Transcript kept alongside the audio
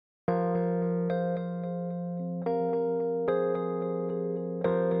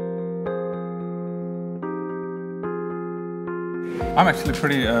I'm actually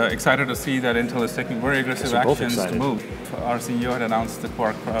pretty excited to see that Intel is taking very aggressive actions to move. Our CEO had announced the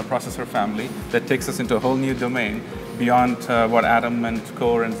Quark processor family that takes us into a whole new domain beyond what Atom and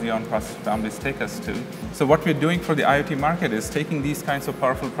Core and Xeon processor families take us to. So what we're doing for the IoT market is taking these kinds of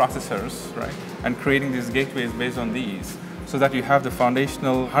powerful processors, right, and creating these gateways based on these, so that you have the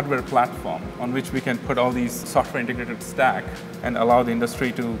foundational hardware platform on which we can put all these software integrated stack and allow the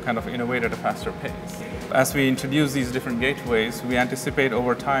industry to kind of innovate at a faster pace. As we introduce these different gateways, we anticipate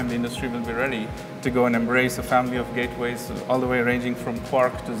over time the industry will be ready to go and embrace a family of gateways all the way ranging from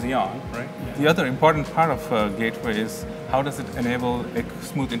Quark to Xeon, right? Yeah. The other important part of gateway is how does it enable a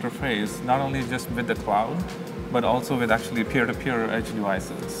smooth interface, not only just with the cloud, but also with actually peer-to-peer edge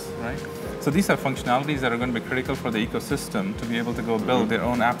devices, right? So these are functionalities that are going to be critical for the ecosystem to be able to go build their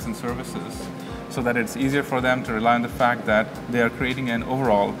own apps and services so that it's easier for them to rely on the fact that they are creating an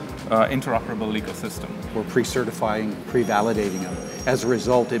overall interoperable ecosystem. We're pre-certifying, pre-validating them. As a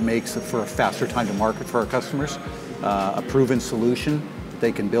result, it makes it for a faster time to market for our customers, a proven solution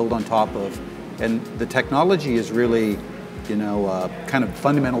they can build on top of. And the technology is really, kind of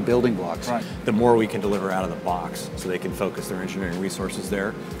fundamental building blocks. Right. The more we can deliver out of the box so they can focus their engineering resources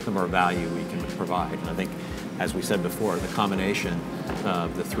there, the more value we can provide. And I think, as we said before, the combination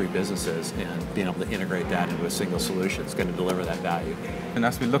of the three businesses and being able to integrate that into a single solution is going to deliver that value. And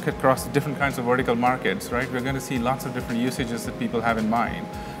as we look across different kinds of vertical markets, right, we're going to see lots of different usages that people have in mind.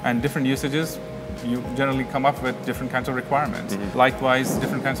 And different usages, you generally come up with different kinds of requirements. Mm-hmm. Likewise,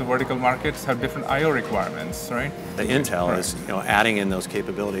 different kinds of vertical markets have different I/O requirements, right? The Intel is adding in those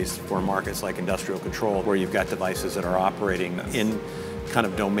capabilities for markets like industrial control, where you've got devices that are operating in kind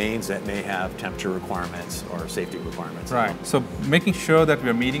of domains that may have temperature requirements or safety requirements. Right. So making sure that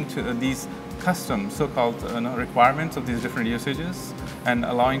we're meeting to these custom so-called requirements of these different usages and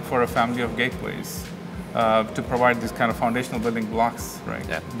allowing for a family of gateways to provide these kind of foundational building blocks, right?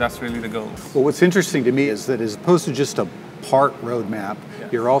 Yeah. That's really the goal. Well, what's interesting to me is that as opposed to just a part roadmap,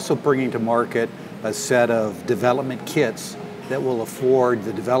 you're also bringing to market a set of development kits that will afford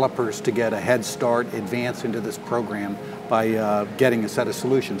the developers to get a head start, advance into this program by getting a set of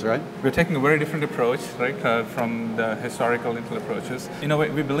solutions, right? We're taking a very different approach, right, from the historical Intel approaches.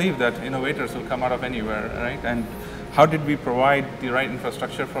 We believe that innovators will come out of anywhere, right? And how did we provide the right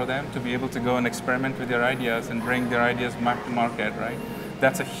infrastructure for them to be able to go and experiment with their ideas and bring their ideas back to market, right?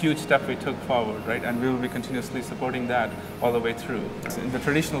 That's a huge step we took forward, right? And we will be continuously supporting that all the way through. The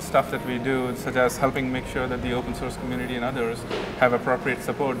traditional stuff that we do, such as helping make sure that the open source community and others have appropriate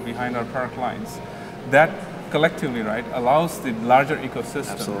support behind our product lines, that collectively, right, allows the larger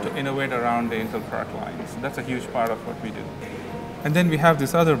ecosystem to innovate around the Intel product lines. So that's a huge part of what we do. And then we have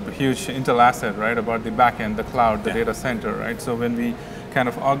this other huge Intel asset, right, about the backend, the cloud, the data center, right? So when we kind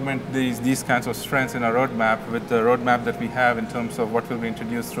of augment these kinds of strengths in our roadmap with the roadmap that we have in terms of what will be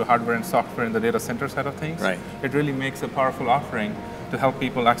introduced through hardware and software in the data center side of things, right, it really makes a powerful offering to help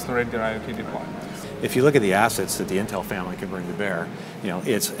people accelerate their IoT deployments. If you look at the assets that the Intel family can bring to bear,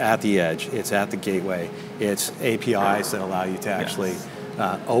 it's at the edge, it's at the gateway, it's APIs that allow you to actually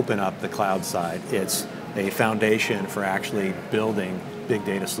open up the cloud side. It's a foundation for actually building big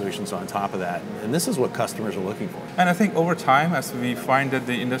data solutions on top of that. And this is what customers are looking for. And I think over time, as we find that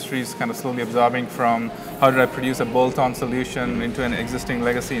the industry is kind of slowly absorbing from how did I produce a bolt-on solution into an existing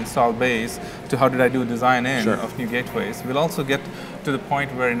legacy install base to how did I do design in of new gateways, we'll also get to the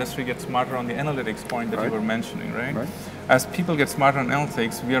point where industry gets smarter on the analytics point that you were mentioning, right? As people get smarter on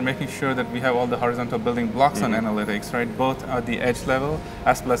analytics, we are making sure that we have all the horizontal building blocks on analytics, right? Both at the edge level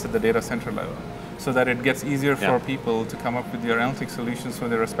as well as at the data center level, so that it gets easier for people to come up with their analytics solutions for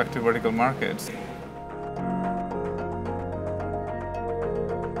their respective vertical markets.